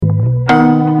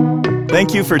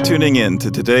Thank you for tuning in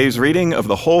to today's reading of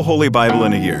the whole Holy Bible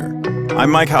in a year. I'm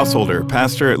Mike Householder,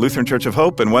 pastor at Lutheran Church of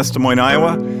Hope in West Des Moines,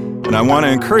 Iowa, and I want to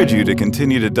encourage you to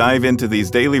continue to dive into these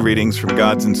daily readings from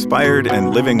God's inspired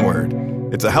and living Word.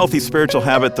 It's a healthy spiritual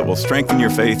habit that will strengthen your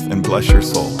faith and bless your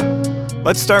soul.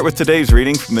 Let's start with today's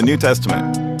reading from the New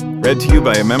Testament, read to you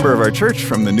by a member of our church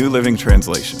from the New Living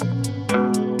Translation.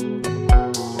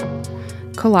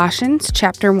 Colossians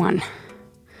chapter 1.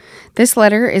 This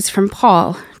letter is from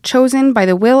Paul, chosen by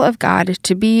the will of God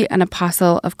to be an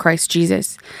apostle of Christ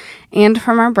Jesus, and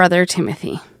from our brother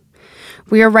Timothy.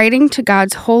 We are writing to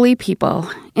God's holy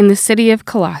people in the city of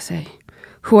Colossae,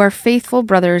 who are faithful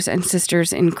brothers and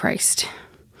sisters in Christ.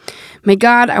 May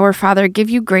God, our Father, give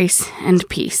you grace and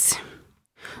peace.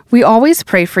 We always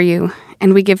pray for you,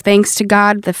 and we give thanks to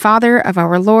God, the Father of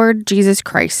our Lord Jesus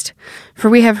Christ, for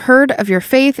we have heard of your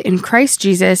faith in Christ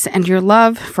Jesus and your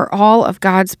love for all of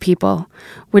God's people,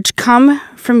 which come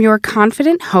from your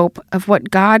confident hope of what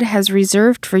God has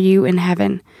reserved for you in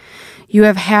heaven. You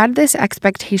have had this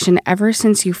expectation ever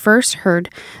since you first heard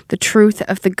the truth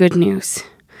of the good news.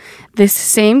 This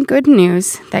same good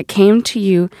news that came to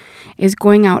you is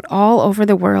going out all over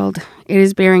the world. It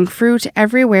is bearing fruit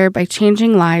everywhere by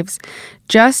changing lives,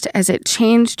 just as it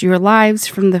changed your lives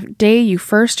from the day you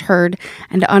first heard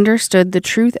and understood the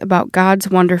truth about God's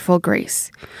wonderful grace.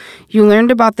 You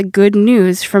learned about the good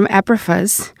news from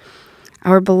Epaphras,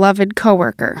 our beloved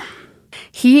co-worker.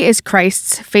 He is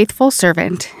Christ's faithful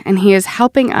servant, and he is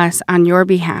helping us on your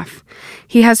behalf.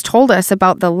 He has told us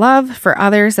about the love for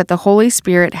others that the Holy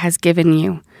Spirit has given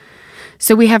you.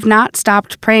 So we have not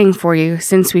stopped praying for you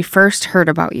since we first heard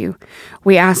about you.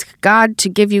 We ask God to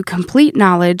give you complete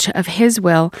knowledge of His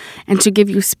will and to give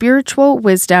you spiritual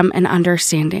wisdom and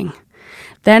understanding.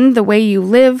 Then the way you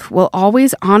live will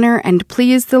always honor and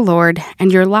please the Lord,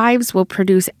 and your lives will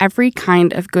produce every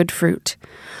kind of good fruit.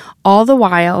 All the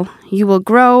while, you will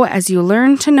grow as you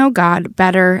learn to know God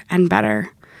better and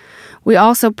better. We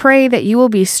also pray that you will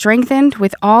be strengthened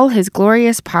with all His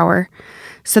glorious power,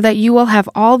 so that you will have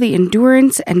all the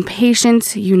endurance and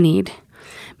patience you need.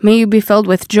 May you be filled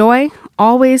with joy,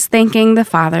 always thanking the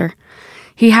Father.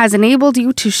 He has enabled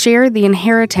you to share the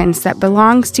inheritance that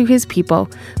belongs to His people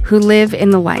who live in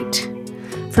the light.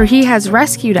 For He has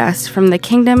rescued us from the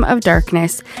kingdom of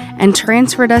darkness and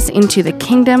transferred us into the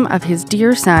kingdom of His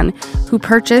dear Son, who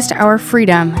purchased our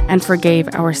freedom and forgave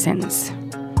our sins.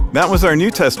 That was our New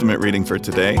Testament reading for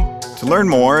today. To learn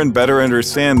more and better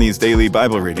understand these daily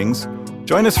Bible readings,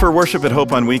 join us for worship at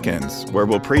Hope on weekends, where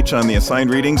we'll preach on the assigned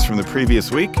readings from the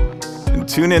previous week, and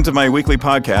tune into my weekly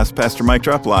podcast, Pastor Mike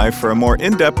Drop Live, for a more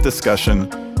in-depth discussion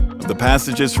of the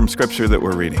passages from Scripture that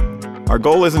we're reading. Our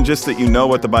goal isn't just that you know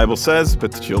what the Bible says,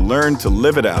 but that you'll learn to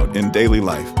live it out in daily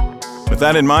life. With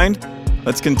that in mind,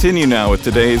 let's continue now with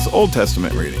today's Old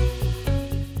Testament reading.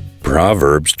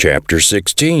 Proverbs chapter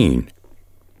 16.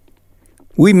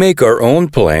 We make our own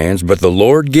plans, but the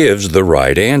Lord gives the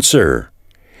right answer.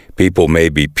 People may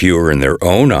be pure in their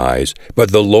own eyes,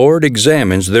 but the Lord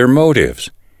examines their motives.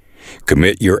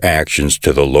 Commit your actions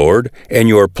to the Lord, and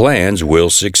your plans will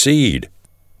succeed.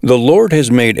 The Lord has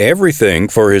made everything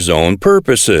for His own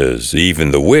purposes,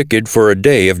 even the wicked for a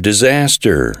day of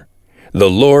disaster. The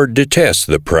Lord detests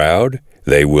the proud;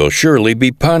 they will surely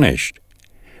be punished.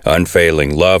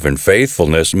 Unfailing love and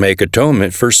faithfulness make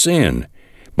atonement for sin.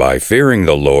 By fearing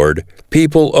the Lord,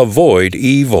 people avoid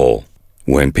evil.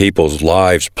 When people's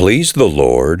lives please the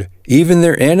Lord, even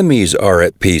their enemies are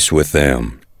at peace with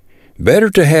them. Better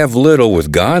to have little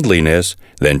with godliness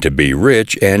than to be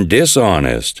rich and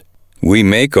dishonest. We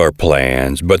make our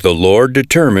plans, but the Lord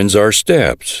determines our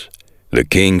steps. The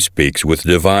king speaks with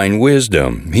divine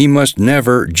wisdom. He must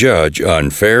never judge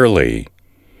unfairly.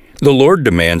 The Lord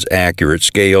demands accurate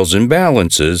scales and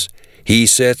balances. He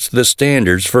sets the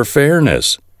standards for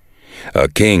fairness. A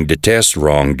king detests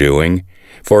wrongdoing,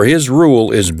 for his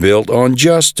rule is built on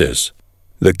justice.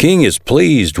 The king is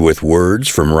pleased with words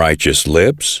from righteous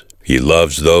lips. He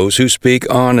loves those who speak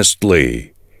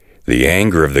honestly. The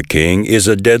anger of the king is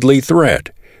a deadly threat.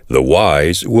 The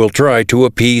wise will try to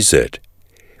appease it.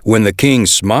 When the king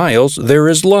smiles, there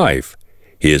is life.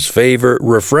 His favor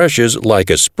refreshes like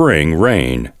a spring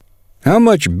rain. How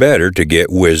much better to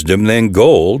get wisdom than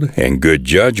gold, and good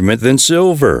judgment than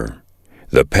silver.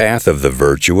 The path of the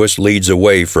virtuous leads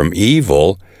away from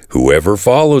evil. Whoever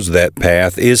follows that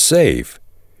path is safe.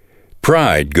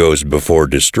 Pride goes before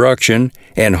destruction,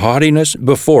 and haughtiness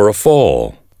before a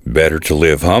fall. Better to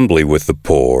live humbly with the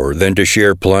poor than to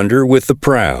share plunder with the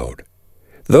proud.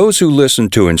 Those who listen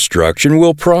to instruction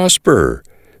will prosper.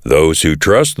 Those who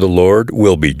trust the Lord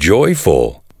will be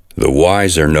joyful. The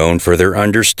wise are known for their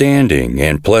understanding,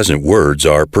 and pleasant words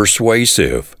are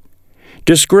persuasive.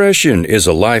 Discretion is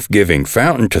a life-giving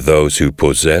fountain to those who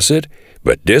possess it,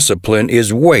 but discipline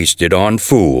is wasted on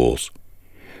fools.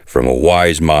 From a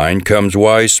wise mind comes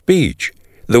wise speech.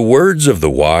 The words of the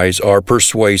wise are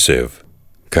persuasive.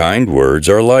 Kind words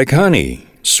are like honey,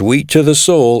 sweet to the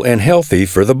soul and healthy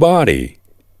for the body.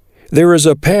 There is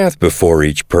a path before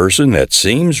each person that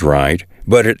seems right,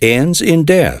 but it ends in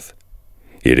death.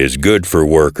 It is good for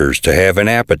workers to have an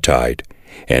appetite.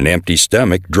 An empty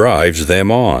stomach drives them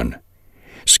on.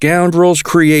 Scoundrels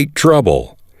create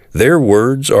trouble. Their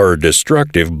words are a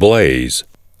destructive blaze.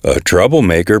 A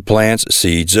troublemaker plants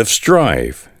seeds of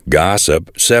strife.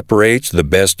 Gossip separates the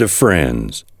best of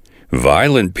friends.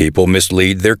 Violent people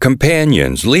mislead their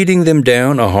companions, leading them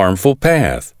down a harmful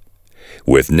path.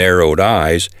 With narrowed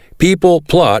eyes, people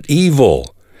plot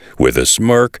evil. With a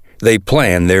smirk, they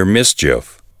plan their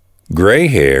mischief. Gray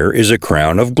hair is a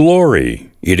crown of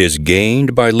glory. It is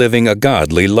gained by living a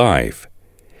godly life.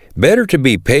 Better to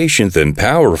be patient than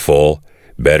powerful.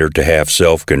 Better to have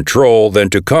self-control than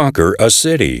to conquer a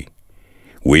city.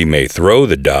 We may throw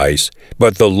the dice,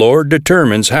 but the Lord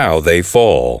determines how they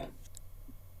fall.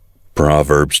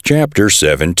 Proverbs chapter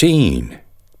 17.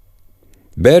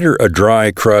 Better a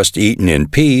dry crust eaten in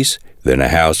peace than a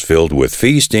house filled with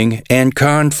feasting and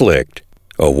conflict.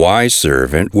 A wise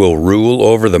servant will rule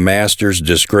over the master's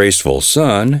disgraceful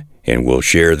son and will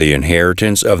share the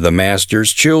inheritance of the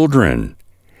master's children.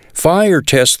 Fire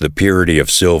tests the purity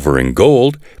of silver and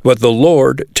gold, but the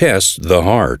Lord tests the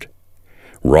heart.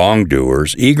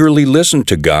 Wrongdoers eagerly listen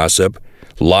to gossip.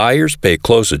 Liars pay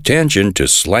close attention to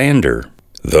slander.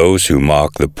 Those who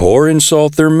mock the poor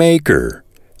insult their Maker.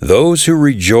 Those who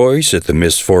rejoice at the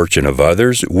misfortune of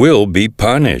others will be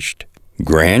punished.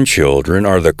 Grandchildren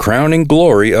are the crowning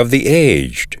glory of the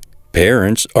aged.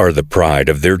 Parents are the pride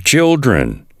of their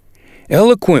children.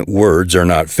 Eloquent words are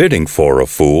not fitting for a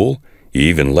fool.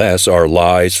 Even less are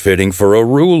lies fitting for a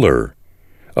ruler.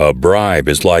 A bribe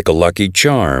is like a lucky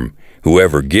charm.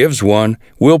 Whoever gives one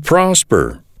will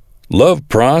prosper. Love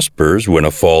prospers when a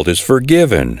fault is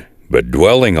forgiven, but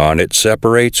dwelling on it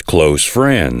separates close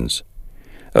friends.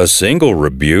 A single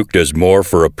rebuke does more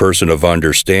for a person of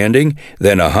understanding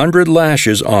than 100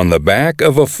 lashes on the back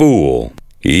of a fool.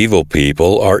 Evil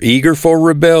people are eager for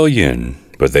rebellion,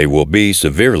 but they will be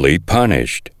severely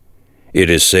punished. It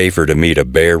is safer to meet a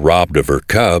bear robbed of her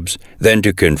cubs than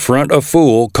to confront a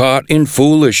fool caught in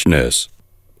foolishness.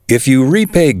 If you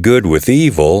repay good with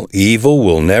evil, evil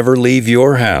will never leave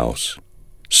your house.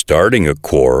 Starting a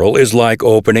quarrel is like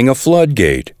opening a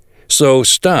floodgate, so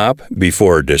stop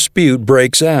before a dispute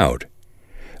breaks out.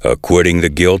 Acquitting the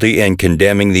guilty and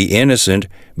condemning the innocent,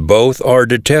 both are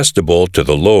detestable to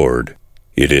the Lord.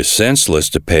 It is senseless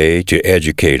to pay to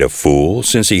educate a fool,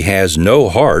 since he has no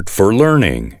heart for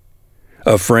learning.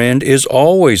 A friend is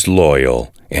always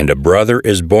loyal, and a brother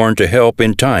is born to help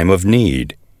in time of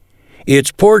need.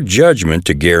 It's poor judgment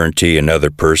to guarantee another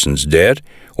person's debt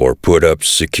or put up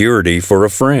security for a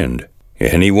friend.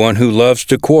 Anyone who loves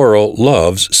to quarrel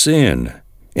loves sin.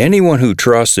 Anyone who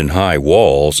trusts in high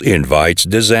walls invites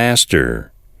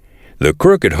disaster. The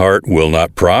crooked heart will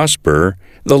not prosper.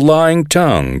 The lying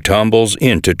tongue tumbles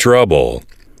into trouble.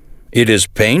 It is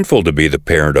painful to be the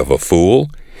parent of a fool.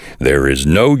 There is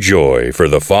no joy for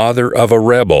the father of a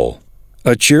rebel.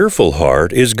 A cheerful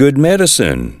heart is good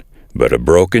medicine, but a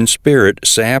broken spirit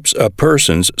saps a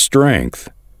person's strength.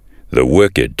 The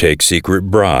wicked take secret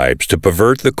bribes to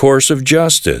pervert the course of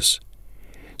justice.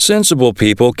 Sensible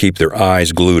people keep their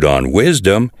eyes glued on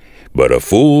wisdom, but a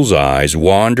fool's eyes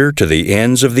wander to the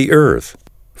ends of the earth.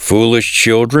 Foolish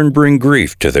children bring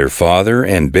grief to their father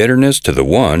and bitterness to the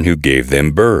one who gave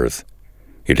them birth.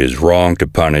 It is wrong to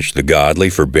punish the godly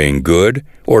for being good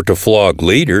or to flog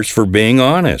leaders for being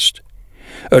honest.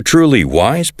 A truly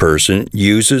wise person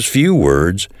uses few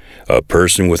words. A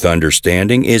person with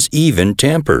understanding is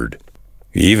even-tempered.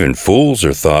 Even fools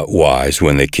are thought wise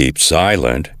when they keep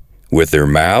silent. With their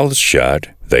mouths shut,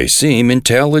 they seem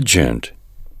intelligent.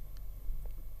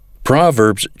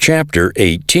 Proverbs chapter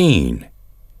 18.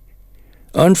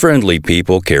 Unfriendly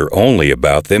people care only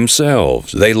about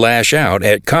themselves. They lash out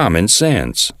at common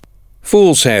sense.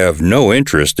 Fools have no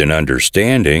interest in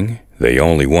understanding. They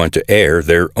only want to air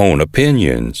their own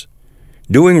opinions.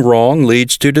 Doing wrong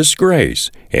leads to disgrace,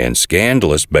 and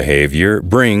scandalous behavior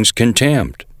brings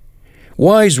contempt.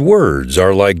 Wise words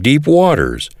are like deep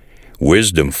waters.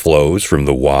 Wisdom flows from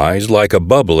the wise like a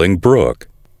bubbling brook.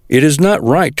 It is not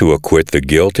right to acquit the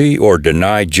guilty or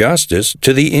deny justice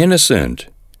to the innocent.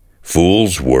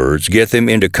 Fools' words get them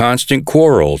into constant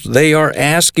quarrels. They are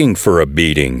asking for a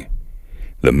beating.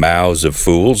 The mouths of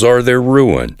fools are their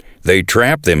ruin. They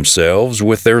trap themselves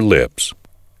with their lips.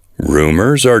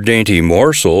 Rumors are dainty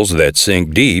morsels that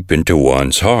sink deep into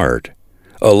one's heart.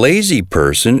 A lazy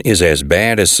person is as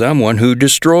bad as someone who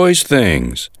destroys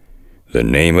things. The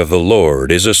name of the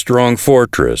Lord is a strong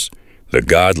fortress. The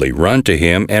godly run to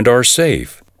him and are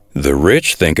safe. The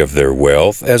rich think of their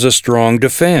wealth as a strong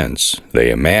defense.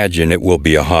 They imagine it will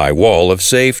be a high wall of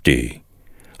safety.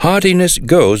 Haughtiness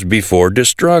goes before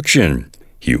destruction.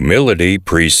 Humility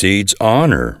precedes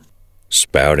honor.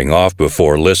 Spouting off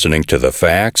before listening to the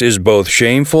facts is both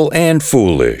shameful and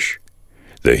foolish.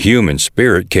 The human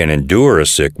spirit can endure a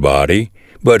sick body,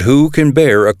 but who can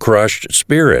bear a crushed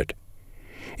spirit?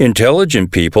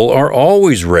 Intelligent people are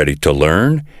always ready to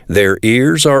learn. Their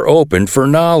ears are open for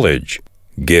knowledge.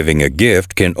 Giving a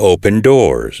gift can open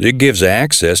doors. It gives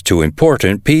access to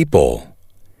important people.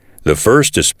 The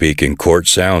first to speak in court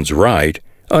sounds right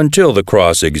until the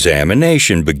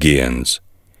cross-examination begins.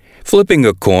 Flipping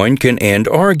a coin can end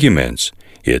arguments.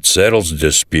 It settles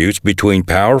disputes between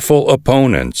powerful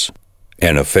opponents.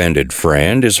 An offended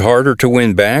friend is harder to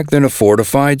win back than a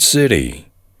fortified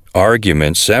city.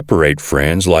 Arguments separate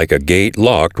friends like a gate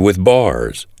locked with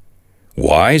bars.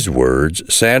 Wise words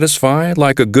satisfy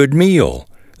like a good meal.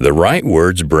 The right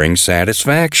words bring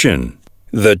satisfaction.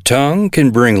 The tongue can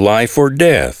bring life or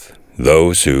death.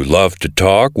 Those who love to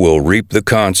talk will reap the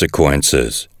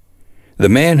consequences. The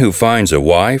man who finds a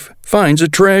wife finds a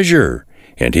treasure,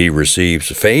 and he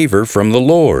receives favor from the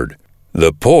Lord.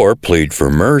 The poor plead for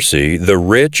mercy, the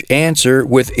rich answer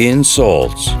with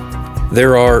insults.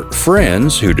 There are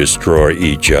friends who destroy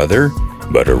each other,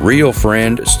 but a real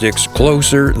friend sticks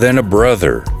closer than a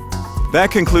brother. That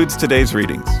concludes today's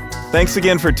readings. Thanks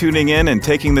again for tuning in and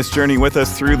taking this journey with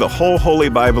us through the whole Holy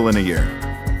Bible in a year.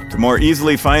 To more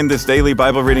easily find this daily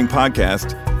Bible reading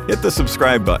podcast, hit the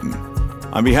subscribe button.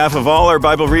 On behalf of all our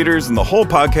Bible readers and the whole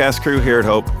podcast crew here at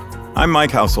Hope, I'm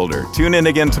Mike Householder. Tune in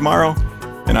again tomorrow,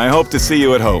 and I hope to see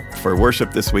you at Hope for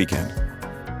worship this weekend.